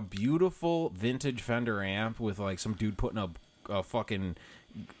see like a beautiful vintage Fender amp with like some dude putting a fucking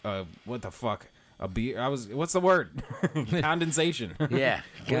what the fuck? What's the word? Condensation. Yeah.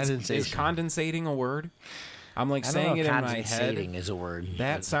 Is Condensation. condensating a word? I'm like I don't saying know it if in my head. condensating is a word.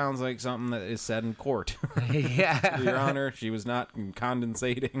 That sounds like something that is said in court. yeah. Your Honor, she was not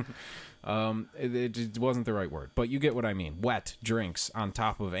condensating. It just wasn't the right word. But you get what I mean. Wet drinks on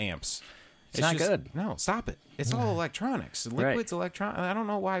top of amps. It's not good. No, stop it. It's all electronics. Liquids, electronic. I don't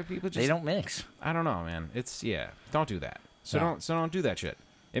know why people just... They don't mix. I don't know, man. It's, yeah. Don't do that. So No. don't do that shit.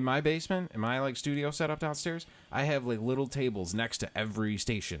 In my basement, in my like studio setup downstairs, I have like little tables next to every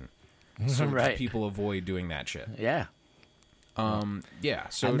station. So Right. people avoid doing that shit. Yeah. Yeah.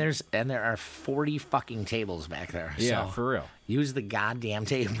 So And there are 40 fucking tables back there. yeah, so for real. use the goddamn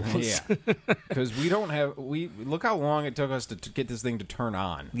tables. Yeah, because we don't have look how long it took us to get this thing to turn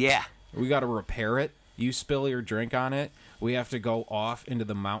on. Yeah. We got to repair it. You spill your drink on it, we have to go off into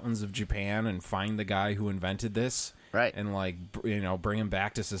the mountains of Japan and find the guy who invented this, Right. And like bring him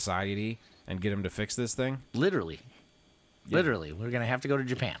back to society and get him to fix this thing. Literally. Literally, we're gonna have to go to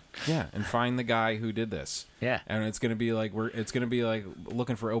Japan. Yeah, and find the guy who did this. Yeah. And it's gonna be like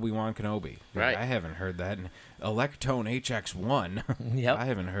looking for Obi-Wan Kenobi. Right. I haven't heard that. Electone HX1. Yep. I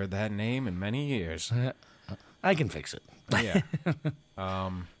haven't heard that name in many years. I can fix it. Yeah.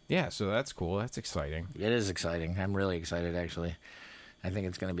 Yeah, so that's cool. That's exciting. It is exciting. I'm really excited, actually. I think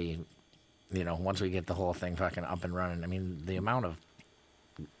it's going to be, once we get the whole thing fucking up and running. I mean, the amount of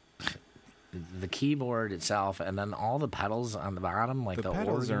the keyboard itself and then all the pedals on the bottom, like The the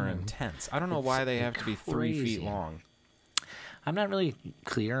pedals organ are and- intense. I don't know why they have to be 3 feet crazy. long. I'm not really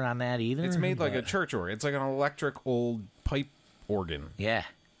clear on that either. It's made like a but- church organ. It's like an electric old pipe organ. Yeah.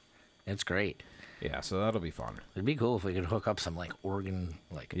 It's great. Yeah, so that'll be fun. It'd be cool if we could hook up some, like, organ,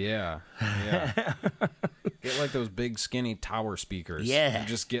 like... Yeah, yeah. Get like those big skinny tower speakers. Yeah. And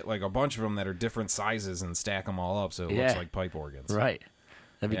just get like a bunch of them that are different sizes and stack them all up so it Yeah. looks like pipe organs. Right.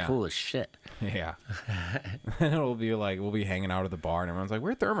 That'd be Yeah. cool as shit. Yeah. And it'll be like, we'll be hanging out at the bar and everyone's like,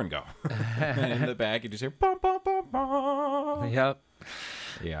 where'd Thurman go? And in the back you just hear, bum, bum, bum, bum. Yep.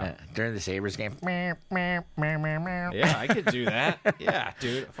 Yeah. During the Sabres game. Yeah, I could do that. Yeah,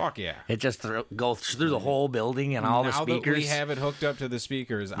 dude. Fuck yeah. It just goes through the whole building and all the Now speakers. that we have it hooked up to the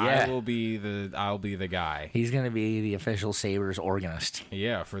speakers, Yeah. I'll be the guy. He's going to be the official Sabres organist.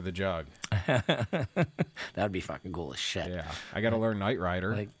 Yeah, for the jug. That'd be fucking cool as shit. Yeah. I got to learn Knight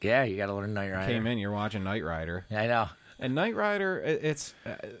Rider. Like, yeah, you got to learn Knight Rider. Came in, you're watching Knight Rider. I know. And Knight Rider, it's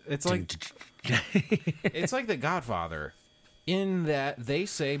like it's like The Godfather, in that they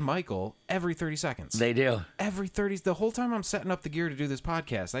say Michael every 30 seconds. They do. Every 30. The whole time I'm setting up the gear to do this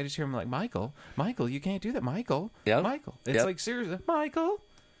podcast, I just hear him like, Michael, you can't do that, Michael. Yep. Michael. It's Yep. like, seriously, Michael.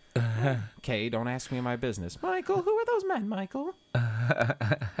 Okay, don't ask me my business. Michael, who are those men, Michael?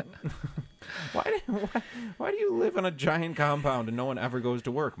 Why do you live in a giant compound and no one ever goes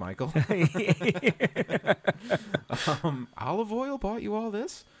to work, Michael? Olive oil bought you all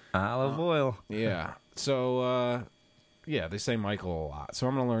this? Olive oil. Yeah. So, yeah, they say Michael a lot. So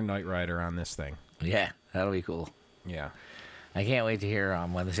I'm going to learn Knight Rider on this thing. Yeah, that'll be cool. Yeah. I can't wait to hear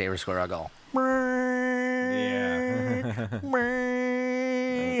when the Sabres score. I'll go. Yeah.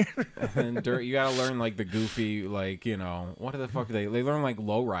 And you gotta learn like the goofy, like, you know, what the fuck they learn like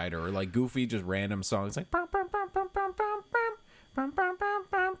Lowrider or like goofy just random songs like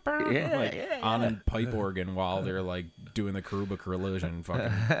Yeah, like yeah. on a pipe organ while they're like doing the Karuba collision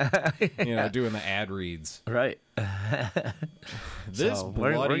fucking you know, doing the ad reads. Right. This So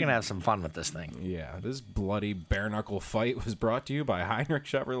we're bloody, gonna have some fun with this thing. yeah, this bloody bare knuckle fight was brought to you by Heinrich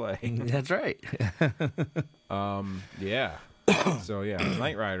Chevrolet. That's right. Yeah. So yeah,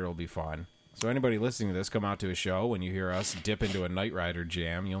 Knight Rider will be fun. So anybody listening to this, come out to a show. When you hear us dip into a Knight Rider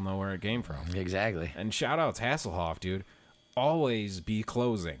jam, you'll know where it came from. Exactly. And shout outs Hasselhoff, dude. Always be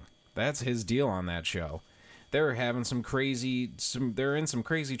closing. That's his deal on that show. They're having they're in some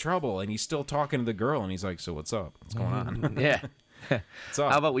crazy trouble, and he's still talking to the girl, and he's like, "So what's up? What's going on? Yeah. What's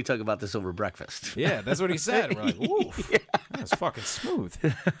up?" How about we talk about this over breakfast? Yeah, that's what he said. We're like, "Oof, that's fucking smooth."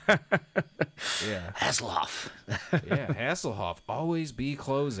 Yeah. Hasselhoff. Yeah, Hasselhoff, always be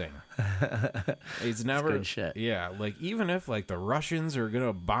closing. He's never good shit. Yeah, like even if like the Russians are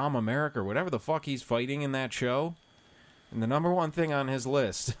gonna bomb America or whatever the fuck he's fighting in that show, and the number one thing on his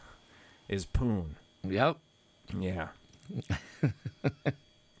list is Poon. Yep. Yeah.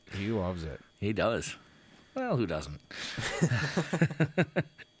 He loves it. He does. Well, who doesn't?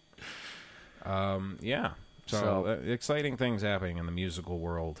 Yeah. So exciting things happening in the musical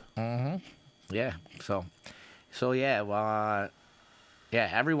world. Yeah. So yeah. Well, yeah.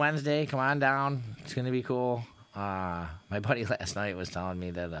 Every Wednesday, come on down. It's gonna be cool. My buddy last night was telling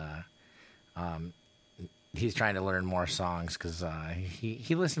me that he's trying to learn more songs because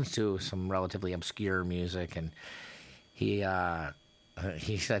he listens to some relatively obscure music, and he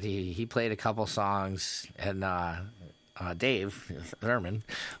said he played a couple songs, and Dave Thurman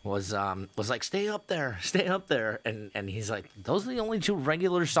was like, stay up there, and he's like, those are the only two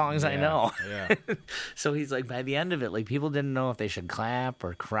regular songs I know. Yeah. So he's like, by the end of it, like, people didn't know if they should clap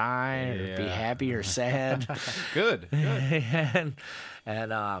or cry or be Yeah. happy or sad. Good. and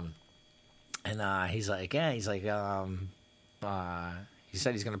he's like, he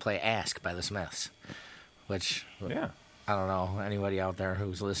said he's gonna play "Ask" by the Smiths, which Yeah. I don't know anybody out there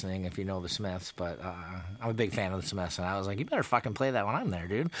who's listening if you know the Smiths, but I'm a big fan of the Smiths, and I was like, you better fucking play that when I'm there,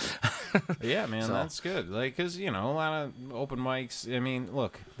 dude. Yeah, man, So- that's good. Like, because, you know, a lot of open mics. I mean,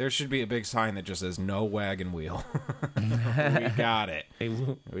 look, there should be a big sign that just says no wagon wheel. We got it.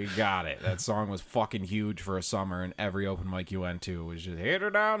 We got it. That song was fucking huge for a summer, and every open mic you went to was just, hit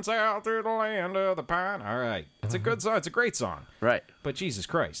her down south through the land of the pine. All right. It's a good song. It's a great song. Right. But Jesus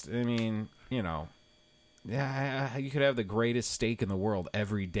Christ. I mean, you know, yeah, you could have the greatest steak in the world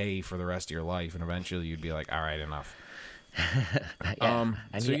every day for the rest of your life, and eventually you'd be like, all right, enough. Yeah.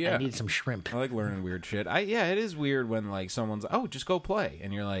 I yeah. need some shrimp. I like learning weird shit. Yeah, it is weird when like someone's, oh, just go play,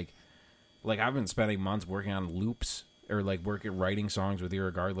 and you're like I've been spending months working on loops or like writing songs with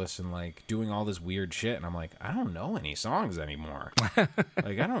Irregardless and like doing all this weird shit, and I'm like, I don't know any songs anymore.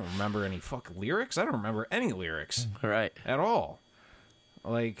 Like I don't remember any fuck lyrics. I don't remember any lyrics Right. at all.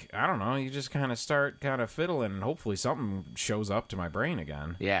 Like, I don't know, you just kind of start kind of fiddling, and hopefully something shows up to my brain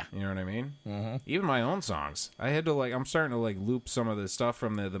again. Yeah. You know what I mean? Mm-hmm. Even my own songs. I had to, like, I'm starting to, like, loop some of the stuff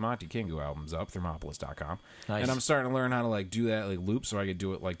from the Monty Kingu albums up, Thermopolis.com. Nice. And I'm starting to learn how to, like, do that, like, loop so I could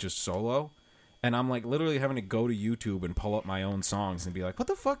do it, like, just solo. And I'm, like, literally having to go to YouTube and pull up my own songs and be like, what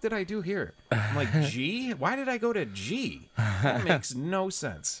the fuck did I do here? I'm like, G? Why did I go to G? That makes no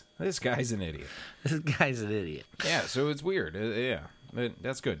sense. This guy's an idiot. This guy's an idiot. Yeah, so it's weird. Yeah.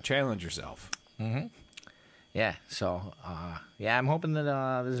 That's good. Challenge yourself. Yeah, so I'm hoping that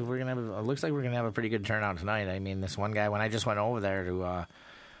we're gonna have. It looks like we're gonna have a pretty good turnout tonight. I mean, this one guy, when I just went over there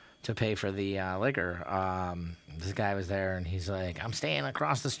to pay for the liquor, this guy was there, and he's like, "I'm staying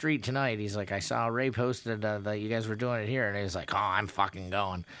across the street tonight." He's like, "I saw Ray posted that you guys were doing it here," and he's like, "Oh, I'm fucking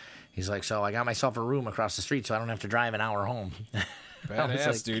going." He's like, "So I got myself a room across the street, so I don't have to drive an hour home." Badass,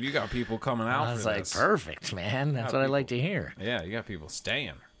 like, dude. You got people coming out I was for like, this. "Perfect, man. That's Yeah, what I like to hear." Yeah, you got people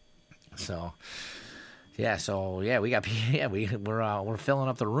staying. So. We're filling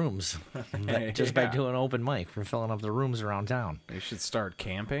up the rooms just by doing open mic. We're filling up the rooms around town. We should start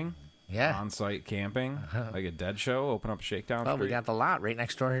camping. Yeah. On-site camping, like a Dead Show. Open up a Shakedown Well, Street. we got the lot right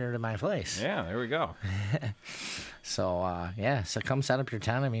next door here to my place. Yeah, there we go. So so come set up your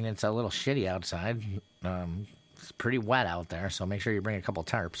tent. I mean, it's a little shitty outside. It's pretty wet out there, so make sure you bring a couple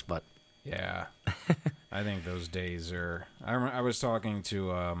tarps. But Yeah, I think those days are. I was talking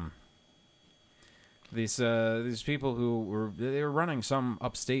to these people who were running some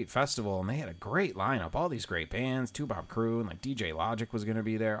upstate festival, and they had a great lineup. All these great bands, Two Bob Crew, and like DJ Logic was going to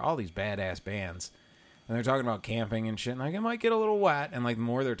be there. All these badass bands, and they're talking about camping and shit. And like, it might get a little wet, and like the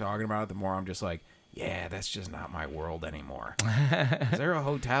more they're talking about it, the more I'm just like, yeah, that's just not my world anymore. Is there a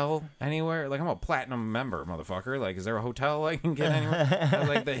hotel anywhere? Like, I'm a platinum member, motherfucker. Like, is there a hotel I can get anywhere?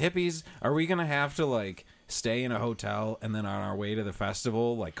 Like, the hippies, are we gonna have to like stay in a hotel and then on our way to the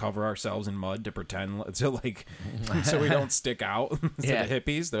festival, like, cover ourselves in mud to pretend so we don't stick out to Yeah. the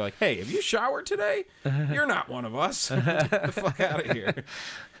hippies? They're like, hey, have you showered today? You're not one of us. Get the fuck out of here.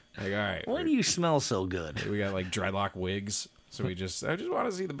 Like, all right. why do you smell so good? We got like dreadlock wigs. So I just want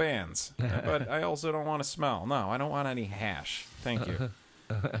to see the bands. But I also don't want to smell. No, I don't want any hash. Thank you.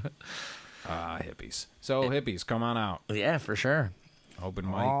 Hippies. So hippies, come on out. Yeah, for sure. Open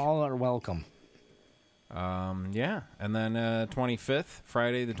mic. All are welcome. Yeah. And then 25th,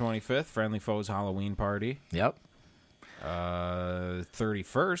 Friday the 25th, Friendly Foes Halloween party. Yep.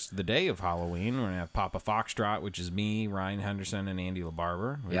 31st, the day of Halloween, we're going to have Papa Foxtrot, which is me, Ryan Henderson, and Andy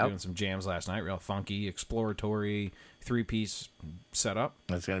LaBarber. We were doing some jams last night, real funky, exploratory, 3-piece setup.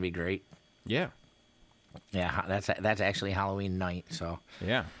 That's gonna be great. Yeah. Yeah, that's actually Halloween night. So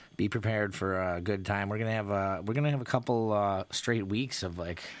Yeah. be prepared for a good time. We're gonna have a couple straight weeks of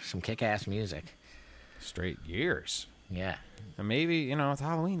like some kick-ass music. Straight years. Yeah. And maybe, it's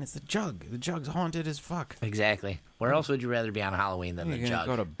Halloween. It's the Jug. The Jug's haunted as fuck. Exactly. Where else would you rather be on Halloween than You're the gonna Jug?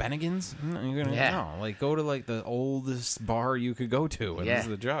 go to Bennigan's? You're gonna Yeah. no, like go to like the oldest bar you could go to, and Yeah. this is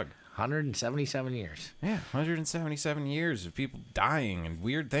the Jug. 177 years. Yeah, 177 years of people dying and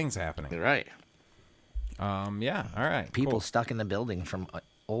weird things happening. Right. Yeah. All right. People cool. stuck in the building from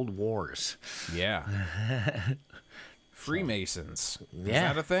old wars. Yeah. Freemasons. Yeah.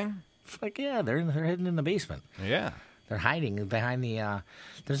 Is that a thing? Fuck yeah, they're hidden in the basement. Yeah. They're hiding behind the.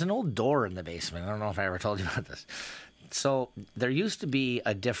 There's an old door in the basement. I don't know if I ever told you about this. So there used to be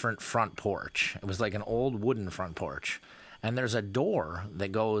a different front porch. It was like an old wooden front porch. And there's a door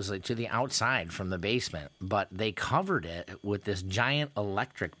that goes like, to the outside from the basement, but they covered it with this giant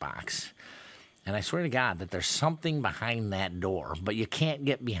electric box. And I swear to God that there's something behind that door, but you can't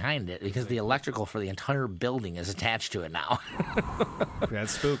get behind it because the electrical for the entire building is attached to it now.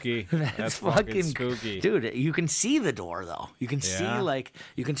 That's spooky. That's fucking spooky. Dude, you can see the door though. You can see Yeah.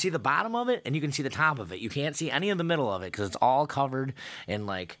 you can see the bottom of it and you can see the top of it. You can't see any of the middle of it because it's all covered in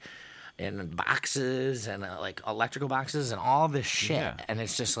in boxes and like electrical boxes and all this shit. Yeah. And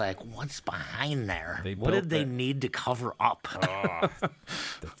it's just like, what's behind there? They What built did they that- need to cover up?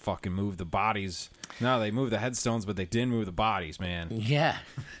 They fucking moved the bodies. No, they moved the headstones, but they didn't move the bodies, man. Yeah.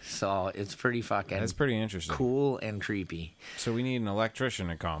 So it's pretty fucking That's pretty interesting. cool and creepy. So we need an electrician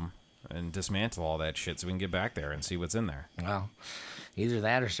to come and dismantle all that shit so we can get back there and see what's in there. Well, either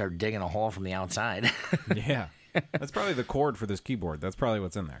that or start digging a hole from the outside. Yeah. That's probably the cord for this keyboard. That's probably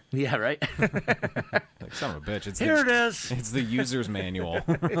what's in there. Yeah, right? Like, son of a bitch. It's Here it is. It's the user's manual.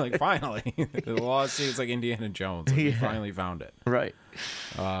 Like, finally. The law see it's like Indiana Jones. Like, we Yeah. finally found it. Right.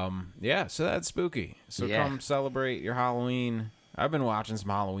 Yeah, so that's spooky. So Yeah. come celebrate your Halloween. I've been watching some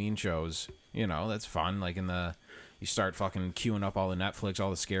Halloween shows. That's fun. Like you start fucking queuing up all the Netflix,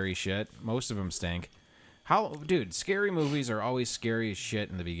 all the scary shit. Most of them stink. Dude, scary movies are always scary as shit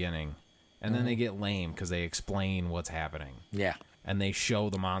in the beginning. And then they get lame because they explain what's happening. Yeah. And they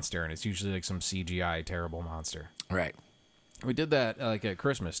show the monster, and it's usually like some CGI terrible monster. Right. We did that like at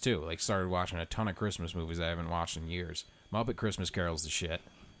Christmas too. Like started watching a ton of Christmas movies I haven't watched in years. Muppet Christmas Carol's the shit.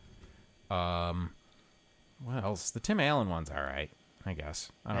 What else? The Tim Allen one's all right, I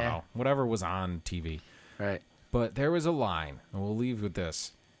guess. I don't Yeah. know. Whatever was on TV. Right. But there was a line, and we'll leave with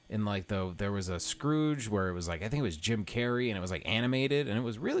this. In like there was a Scrooge where it was like I think it was Jim Carrey, and it was like animated, and it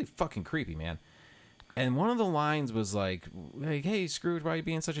was really fucking creepy, man. And one of the lines was like, "Hey, Scrooge, why are you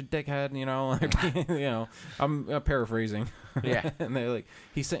being such a dickhead?" You know, like, you know, I'm paraphrasing. Yeah. And they like,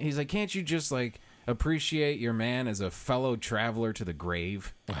 he's like, "Can't you just like appreciate your man as a fellow traveler to the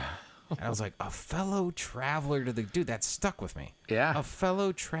grave?" And I was like, "A fellow traveler to the dude." That stuck with me. Yeah. A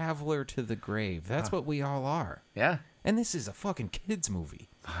fellow traveler to the grave. That's what we all are. Yeah. And this is a fucking kids movie.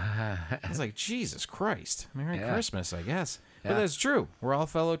 I was like, Jesus Christ, Merry Yeah. Christmas, I guess. Yeah. But that's true. We're all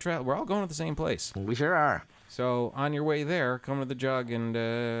fellow travel. We're all going to the same place. We sure are. So on your way there, come to the Jug and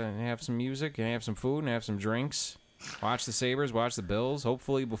have some music and have some food and have some drinks. Watch the Sabres, watch the Bills.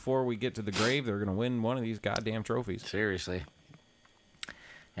 Hopefully before we get to the grave, they're going to win one of these goddamn trophies. Seriously.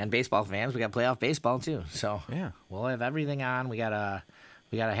 And baseball fans, we got playoff baseball too. So Yeah. we'll have everything on. We got a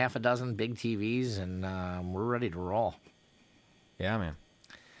half a dozen big TVs, and we're ready to roll. Yeah, man.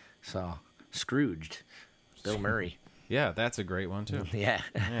 So Scrooged, Bill Murray. Yeah, that's a great one too. Yeah.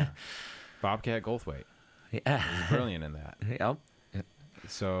 Yeah. Bobcat Goldthwait. Yeah. He's brilliant in that. Yep.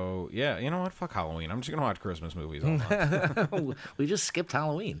 So, yeah, you know what? Fuck Halloween. I'm just going to watch Christmas movies all month. We just skipped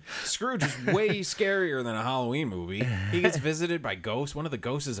Halloween. Scrooge is way scarier than a Halloween movie. He gets visited by ghosts. One of the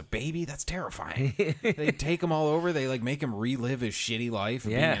ghosts is a baby. That's terrifying. They take him all over. They like make him relive his shitty life of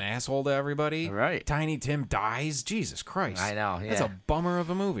being Yeah. an asshole to everybody. Right. Tiny Tim dies. Jesus Christ. I know, That's yeah. a bummer of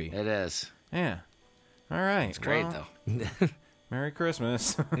a movie. It is. Yeah. All right. It's great well, though. Merry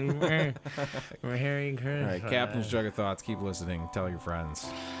Christmas. All Merry Christmas. right, Captain's Jug of Thoughts. Keep listening. Tell your friends.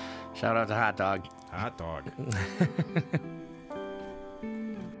 Shout out to Hot Dog. Hot dog.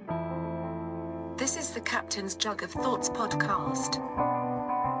 This is the Captain's Jug of Thoughts podcast.